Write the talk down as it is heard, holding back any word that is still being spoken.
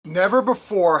Never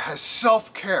before has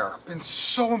self-care been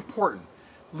so important.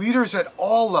 Leaders at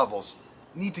all levels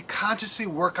need to consciously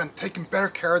work on taking better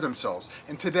care of themselves.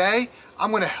 And today,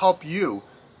 I'm going to help you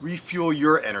refuel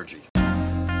your energy.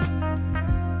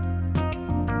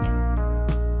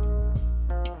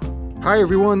 Hi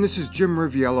everyone, this is Jim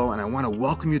Riviello, and I want to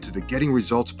welcome you to the Getting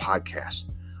Results podcast.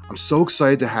 I'm so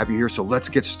excited to have you here, so let's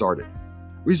get started.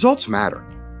 Results matter.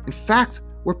 In fact,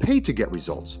 we're paid to get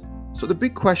results. So the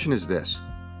big question is this: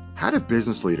 how do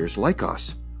business leaders like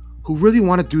us, who really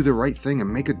want to do the right thing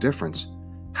and make a difference,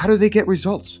 how do they get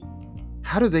results?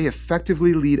 How do they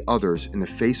effectively lead others in the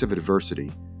face of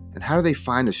adversity? And how do they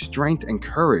find the strength and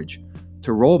courage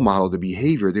to role model the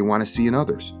behavior they want to see in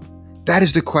others? That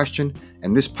is the question,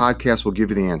 and this podcast will give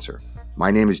you the answer. My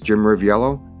name is Jim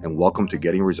Riviello, and welcome to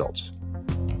Getting Results.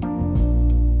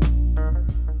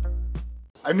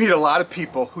 I meet a lot of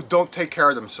people who don't take care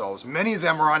of themselves. Many of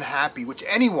them are unhappy, which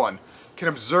anyone can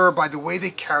observe by the way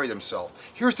they carry themselves.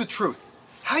 Here's the truth: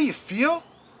 how you feel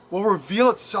will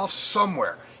reveal itself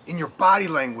somewhere in your body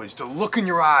language, the look in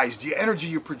your eyes, the energy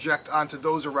you project onto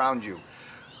those around you.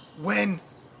 When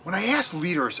I ask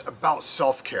leaders about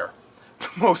self-care, the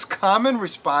most common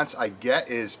response I get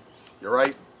is, "You're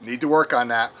right, need to work on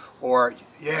that," or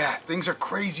 "Yeah, things are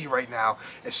crazy right now.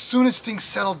 As soon as things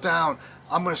settle down,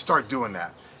 I'm going to start doing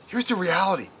that." Here's the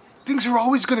reality: things are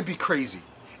always going to be crazy.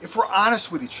 If we're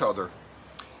honest with each other,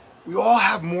 we all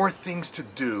have more things to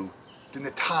do than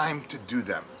the time to do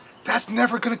them. That's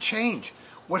never going to change.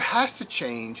 What has to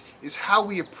change is how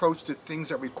we approach the things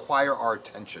that require our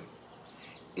attention.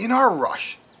 In our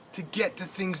rush to get the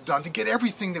things done, to get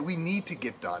everything that we need to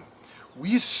get done,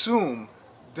 we assume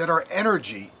that our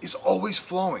energy is always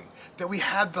flowing, that we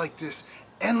have like this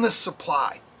endless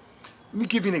supply. Let me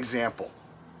give you an example.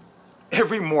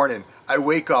 Every morning I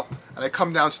wake up and I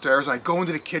come downstairs and I go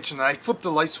into the kitchen and I flip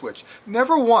the light switch.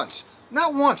 Never once,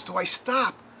 not once, do I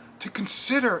stop to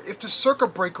consider if the circuit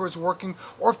breaker is working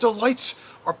or if the lights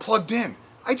are plugged in.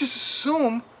 I just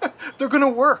assume they're going to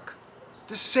work.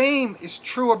 The same is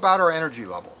true about our energy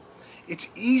level. It's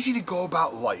easy to go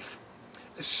about life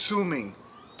assuming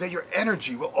that your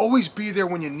energy will always be there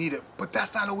when you need it, but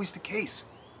that's not always the case.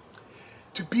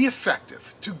 To be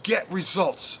effective, to get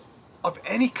results of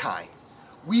any kind,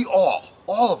 we all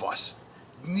of us,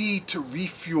 need to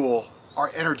refuel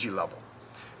our energy level.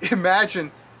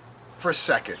 Imagine for a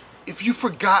second, if you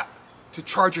forgot to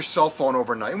charge your cell phone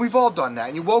overnight, and we've all done that,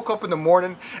 and you woke up in the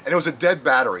morning and it was a dead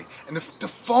battery, and the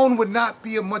phone would not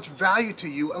be of much value to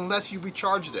you unless you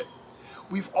recharged it.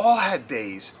 We've all had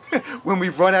days when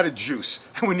we've run out of juice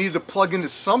and we need to plug into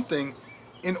something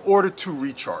in order to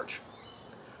recharge.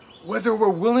 Whether we're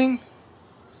willing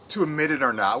to admit it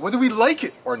or not, whether we like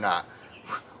it or not,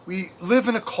 we live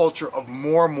in a culture of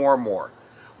more.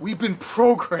 We've been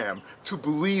programmed to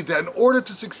believe that in order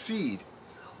to succeed,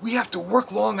 we have to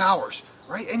work long hours,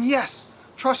 right? And yes,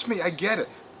 trust me, I get it.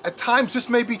 At times this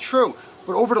may be true,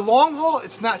 but over the long haul,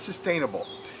 it's not sustainable.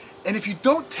 And if you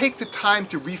don't take the time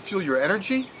to refuel your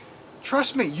energy,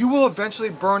 trust me, you will eventually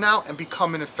burn out and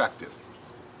become ineffective.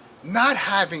 Not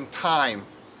having time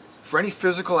for any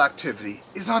physical activity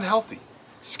is unhealthy.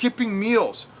 Skipping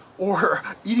meals or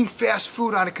eating fast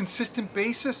food on a consistent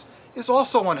basis is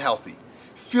also unhealthy.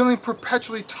 Feeling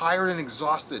perpetually tired and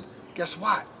exhausted, guess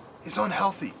what? Is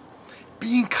unhealthy.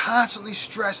 Being constantly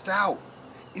stressed out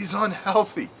is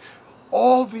unhealthy.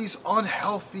 All these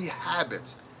unhealthy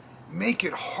habits make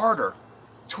it harder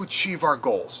to achieve our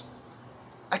goals.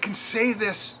 I can say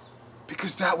this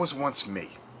because that was once me.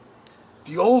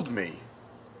 The old me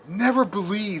never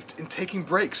believed in taking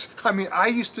breaks. I mean, I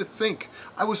used to think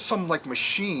I was some like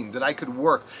machine that I could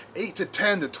work 8 to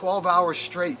 10 to 12 hours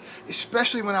straight,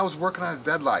 especially when I was working on a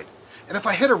deadline. And if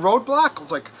I hit a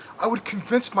roadblock, I would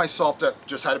convince myself that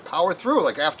just had to power through.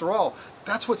 After all,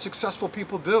 that's what successful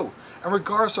people do. And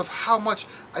regardless of how much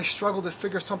I struggled to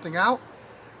figure something out,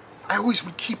 I always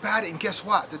would keep at it, and guess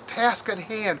what? The task at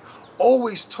hand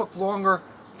always took longer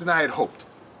than I had hoped.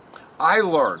 I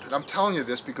learned, and I'm telling you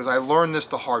this because I learned this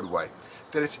the hard way,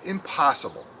 that it's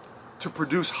impossible to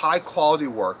produce high quality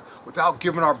work without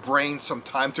giving our brain some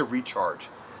time to recharge.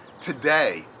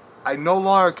 Today, I no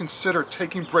longer consider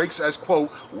taking breaks as,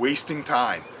 quote, wasting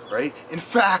time, right? In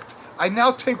fact, I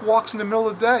now take walks in the middle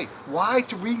of the day. Why?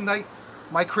 To reignite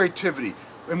my creativity.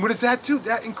 And what does that do?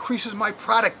 That increases my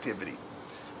productivity.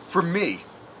 For me,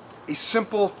 a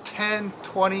simple 10,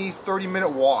 20, 30-minute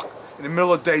walk in the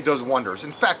middle of the day does wonders.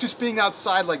 In fact, just being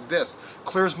outside like this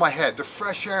clears my head. The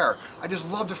fresh air, I just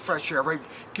love the fresh air, right?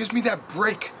 Gives me that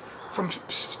break from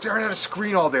staring at a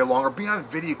screen all day long or being on a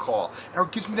video call. And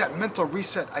it gives me that mental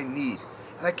reset I need.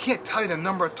 And I can't tell you the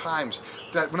number of times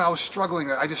that when I was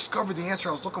struggling, I discovered the answer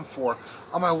I was looking for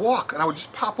on my walk, and I would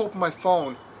just pop open my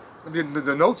phone,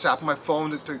 the notes app on my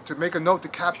phone to make a note to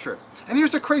capture it. And here's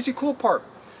the crazy cool part.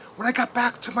 When I got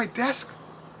back to my desk,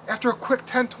 after a quick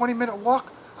 10, 20-minute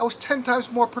walk, I was 10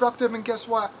 times more productive, and guess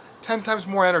what? 10 times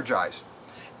more energized.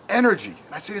 Energy,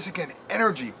 and I say this again,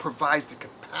 energy provides the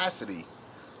capacity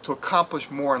to accomplish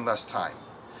more in less time.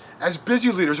 As busy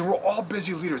leaders, and we're all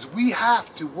busy leaders, we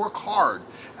have to work hard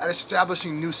at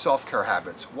establishing new self-care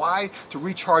habits. Why? To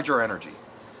recharge our energy.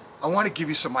 I want to give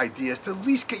you some ideas to at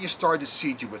least get you started, to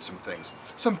seed you with some things.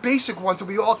 Some basic ones that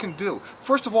we all can do.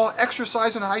 First of all,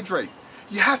 exercise and hydrate.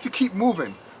 You have to keep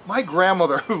moving. My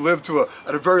grandmother, who lived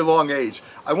at a very long age,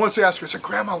 I once asked her, I said,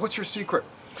 "Grandma, what's your secret?"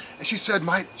 And she said,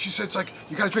 it's like,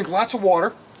 you got to drink lots of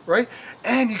water, right?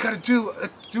 And you got to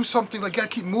do something, like, you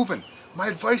got to keep moving. My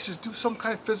advice is do some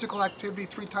kind of physical activity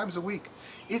 3 times a week.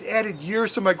 It added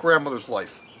years to my grandmother's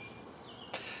life.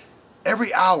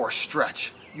 Every hour,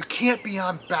 stretch. You can't be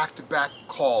on back-to-back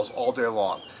calls all day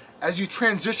long. As you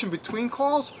transition between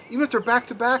calls, even if they're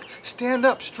back-to-back, stand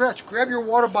up, stretch, grab your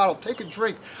water bottle, take a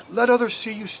drink. Let others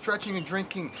see you stretching and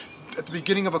drinking at the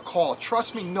beginning of a call.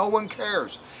 Trust me, no one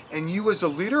cares. And you as a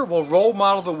leader will role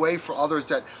model the way for others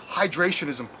that hydration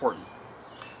is important.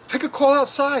 Take a call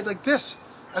outside like this.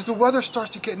 As the weather starts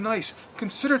to get nice,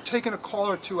 consider taking a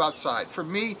call or 2 outside. For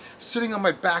me, sitting on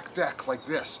my back deck like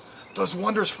this does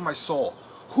wonders for my soul.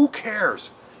 Who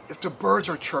cares if the birds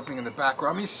are chirping in the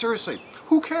background? I mean, seriously,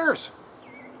 who cares?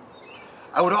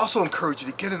 I would also encourage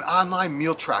you to get an online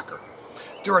meal tracker.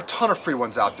 There are a ton of free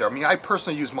ones out there. I mean, I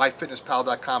personally use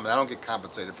myfitnesspal.com, and I don't get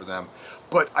compensated for them,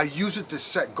 but I use it to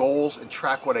set goals and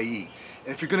track what I eat.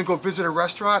 And if you're gonna go visit a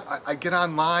restaurant, I get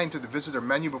online to visit their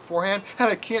menu beforehand, and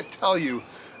I can't tell you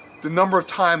the number of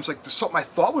times, like, something I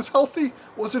thought was healthy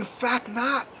was in fact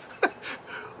not.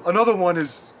 Another one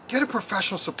is get a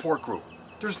professional support group.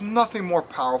 There's nothing more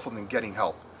powerful than getting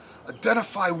help.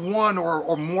 Identify one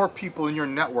or more people in your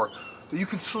network that you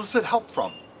can solicit help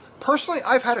from. Personally,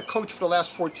 I've had a coach for the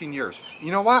last 14 years.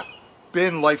 You know what?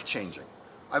 Been life-changing.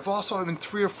 I've also been in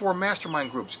 3 or 4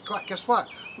 mastermind groups. Guess what?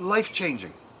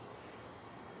 Life-changing.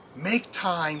 Make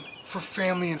time for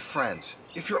family and friends.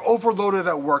 If you're overloaded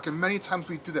at work, and many times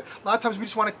we do that, a lot of times we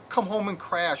just want to come home and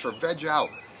crash or veg out.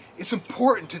 It's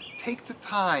important to take the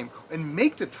time and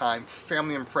make the time for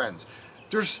family and friends.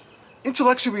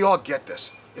 Intellectually, we all get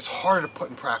this. It's harder to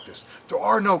put in practice. There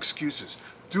are no excuses.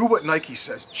 Do what Nike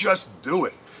says. Just do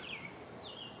it.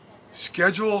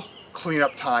 Schedule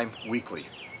cleanup time weekly.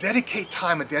 Dedicate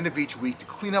time at the end of each week to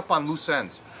clean up on loose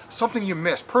ends. Something you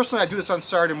missed. Personally, I do this on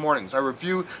Saturday mornings. I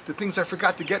review the things I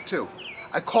forgot to get to.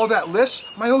 I call that list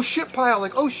my oh shit pile,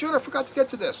 like, oh shit, I forgot to get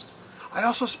to this. I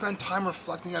also spend time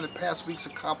reflecting on the past week's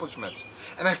accomplishments,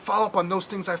 and I follow up on those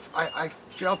things I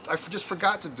just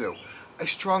forgot to do. I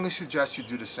strongly suggest you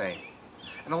do the same.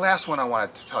 And the last one I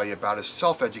wanted to tell you about is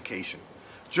self-education.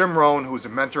 Jim Rohn, who is a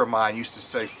mentor of mine, used to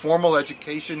say, formal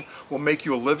education will make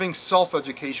you a living,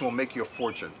 self-education will make you a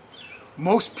fortune.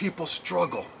 Most people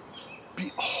struggle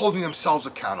holding themselves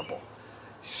accountable.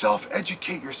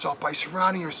 Self-educate yourself by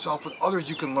surrounding yourself with others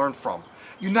you can learn from.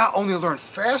 You not only learn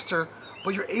faster,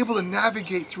 but you're able to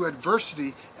navigate through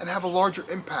adversity and have a larger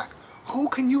impact. Who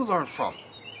can you learn from?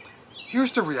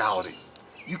 Here's the reality.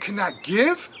 You cannot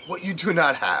give what you do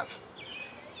not have.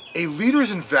 A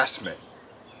leader's investment,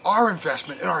 our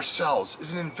investment in ourselves,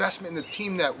 is an investment in the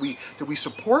team that we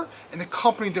support and the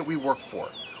company that we work for.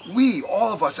 We,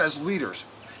 all of us as leaders,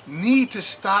 need to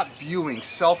stop viewing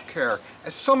self-care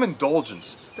as some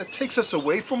indulgence that takes us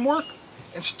away from work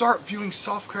and start viewing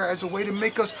self-care as a way to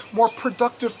make us more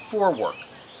productive for work.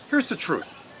 Here's the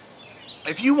truth.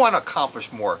 If you want to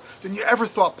accomplish more than you ever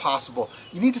thought possible,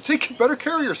 you need to take better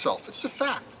care of yourself. It's the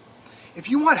fact. If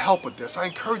you want help with this, I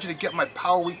encourage you to get my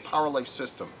Power Week Power Life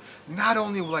system. Not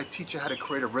only will I teach you how to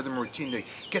create a rhythm and routine to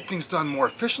get things done more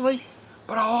efficiently,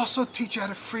 but I'll also teach you how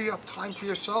to free up time for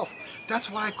yourself. That's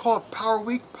why I call it Power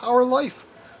Week Power Life.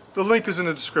 The link is in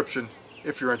the description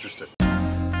if you're interested.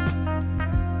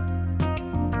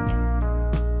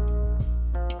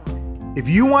 If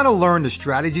you want to learn the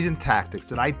strategies and tactics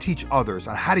that I teach others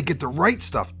on how to get the right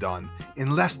stuff done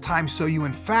in less time so you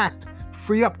in fact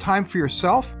free up time for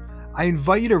yourself, I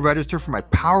invite you to register for my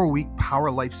Power Week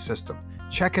Power Life system.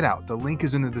 Check it out. The link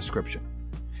is in the description.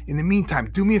 In the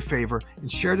meantime, do me a favor and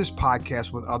share this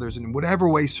podcast with others in whatever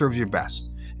way serves you best.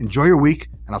 Enjoy your week,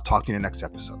 and I'll talk to you in the next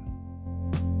episode.